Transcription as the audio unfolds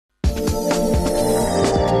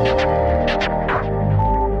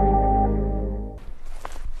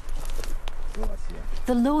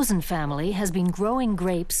The Lozen family has been growing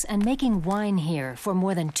grapes and making wine here for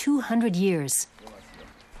more than 200 years.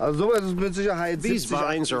 These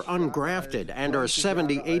vines are ungrafted and are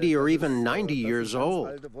 70, 80, or even 90 years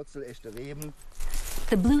old.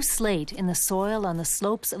 The blue slate in the soil on the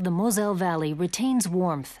slopes of the Mosel Valley retains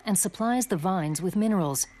warmth and supplies the vines with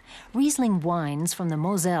minerals. Riesling wines from the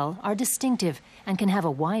Mosel are distinctive and can have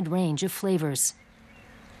a wide range of flavors.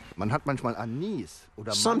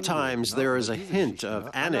 Sometimes there is a hint of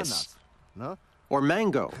anise or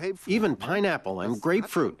mango, even pineapple and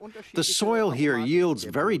grapefruit. The soil here yields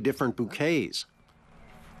very different bouquets.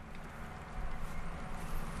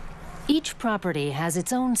 Each property has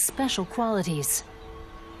its own special qualities.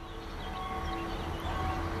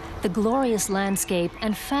 The glorious landscape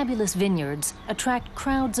and fabulous vineyards attract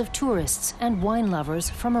crowds of tourists and wine lovers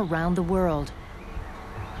from around the world.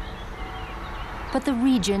 But the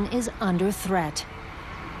region is under threat.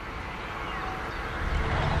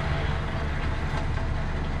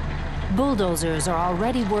 Bulldozers are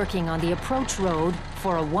already working on the approach road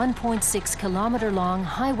for a 1.6-kilometer-long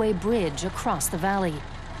highway bridge across the valley.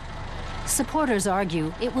 Supporters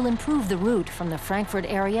argue it will improve the route from the Frankfurt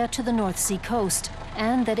area to the North Sea coast,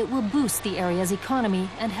 and that it will boost the area's economy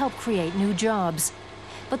and help create new jobs.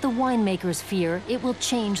 But the winemakers fear it will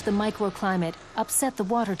change the microclimate, upset the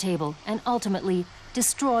water table, and ultimately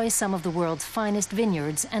destroy some of the world's finest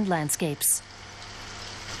vineyards and landscapes.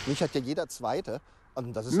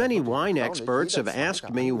 Many wine experts have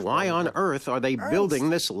asked me why on earth are they building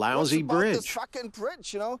this lousy bridge?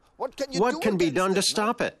 What can be done to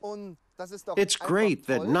stop it? It's great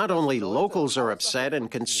that not only locals are upset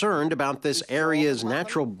and concerned about this area's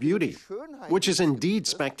natural beauty, which is indeed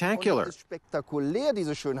spectacular,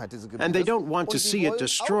 and they don't want to see it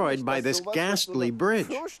destroyed by this ghastly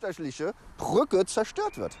bridge.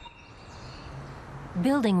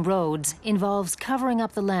 Building roads involves covering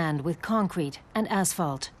up the land with concrete and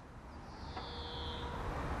asphalt.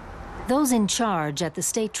 Those in charge at the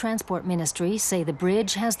State Transport Ministry say the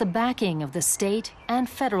bridge has the backing of the state and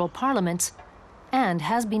federal parliaments and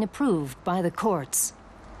has been approved by the courts.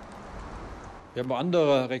 The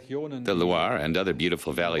Loire and other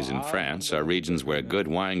beautiful valleys in France are regions where good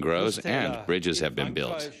wine grows and bridges have been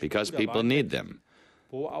built because people need them.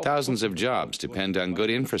 Thousands of jobs depend on good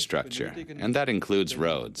infrastructure, and that includes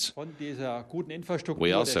roads.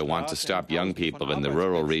 We also want to stop young people in the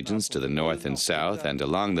rural regions to the north and south and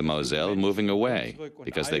along the Mosel moving away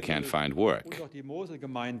because they can't find work.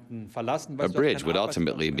 A bridge would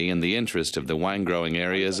ultimately be in the interest of the wine-growing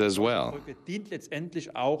areas as well.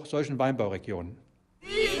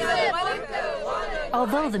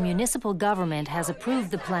 Although the municipal government has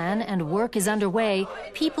approved the plan and work is underway,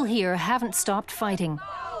 people here haven't stopped fighting.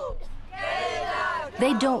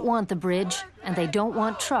 They don't want the bridge, and they don't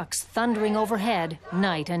want trucks thundering overhead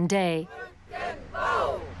night and day.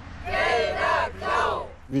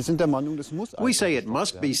 We say it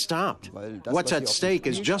must be stopped. What's at stake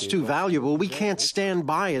is just too valuable. We can't stand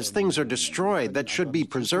by as things are destroyed that should be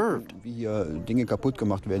preserved. If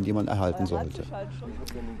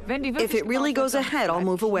it really goes ahead, I'll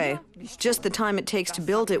move away. Just the time it takes to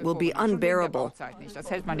build it will be unbearable.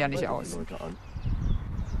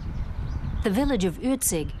 The village of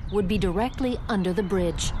Urzig would be directly under the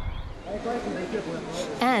bridge.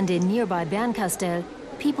 And in nearby Bernkastel,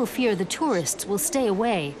 people fear the tourists will stay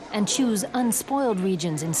away and choose unspoiled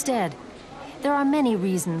regions instead. There are many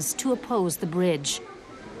reasons to oppose the bridge.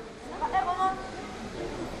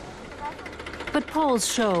 But polls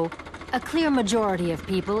show a clear majority of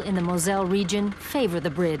people in the Mosel region favor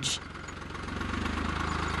the bridge.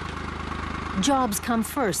 Jobs come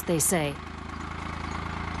first, they say.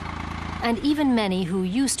 And even many who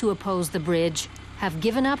used to oppose the bridge have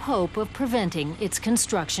given up hope of preventing its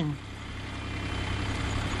construction.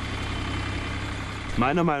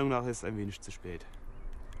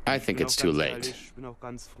 I think it's too late.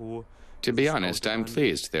 To be honest, I'm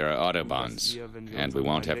pleased there are autobahns, and we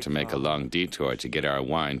won't have to make a long detour to get our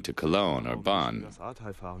wine to Cologne or Bonn.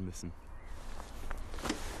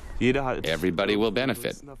 Everybody will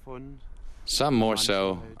benefit. Some more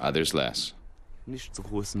so, others less.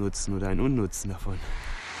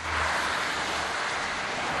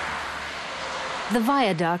 The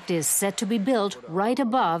viaduct is set to be built right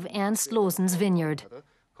above Ernst Losen's vineyard.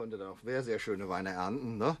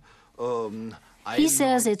 He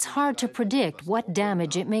says it's hard to predict what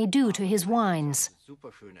damage it may do to his wines.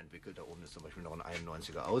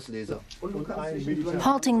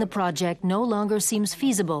 Halting the project no longer seems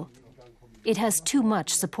feasible. It has too much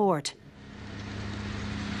support.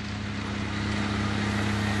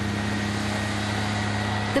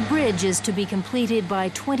 The bridge is to be completed by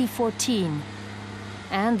 2014.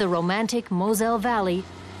 and the romantic Mosel Valley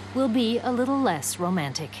will be a little less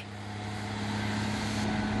romantic.